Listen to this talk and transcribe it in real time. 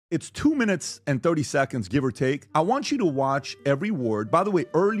It's 2 minutes and 30 seconds, give or take. I want you to watch every word. By the way,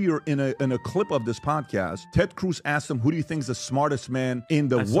 earlier in a clip of this podcast, Ted Cruz asked him, who do you think is the smartest man in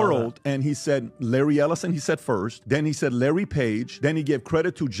the world? And he said Larry Ellison, he said first. Then he said Larry Page. Then he gave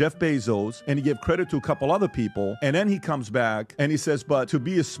credit to Jeff Bezos. And he gave credit to a couple other people. And then he comes back and he says, but to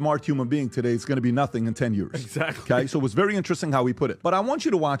be a smart human being today, it's going to be nothing in 10 years. Exactly. Okay, so it was very interesting how he put it. But I want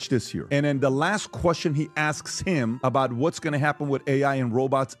you to watch this here. And then the last question he asks him about what's going to happen with AI and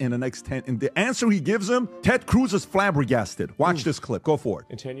robots in the next 10, and the answer he gives him, Ted Cruz is flabbergasted. Watch this clip. Go for it.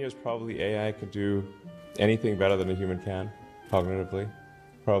 In 10 years, probably AI could do anything better than a human can, cognitively.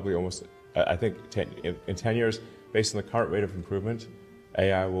 Probably almost, I think in 10 years, based on the current rate of improvement,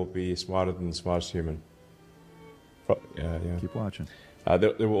 AI will be smarter than the smartest human. Yeah. Keep watching.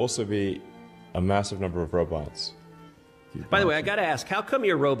 There will also be a massive number of robots. By the way, I got to ask, how come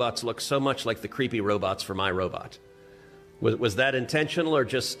your robots look so much like the creepy robots for my robot? Was that intentional or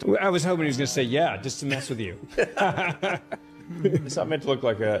just... I was hoping he was going to say, yeah, just to mess with you. It's not meant to look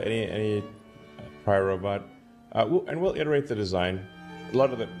like any prior robot. And we'll iterate the design. A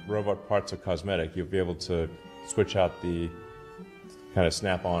lot of the robot parts are cosmetic. You'll be able to switch out the kind of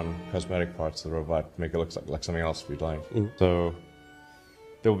snap-on cosmetic parts of the robot to make it look like something else if you'd like. So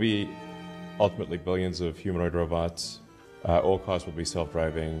there will be ultimately billions of humanoid robots. All cars will be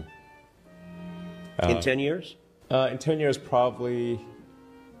self-driving. In 10 years? In 10 years, probably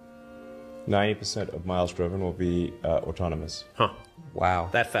 90% of miles driven will be autonomous. Huh. Wow.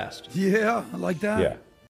 That fast? Yeah, I like that. Yeah.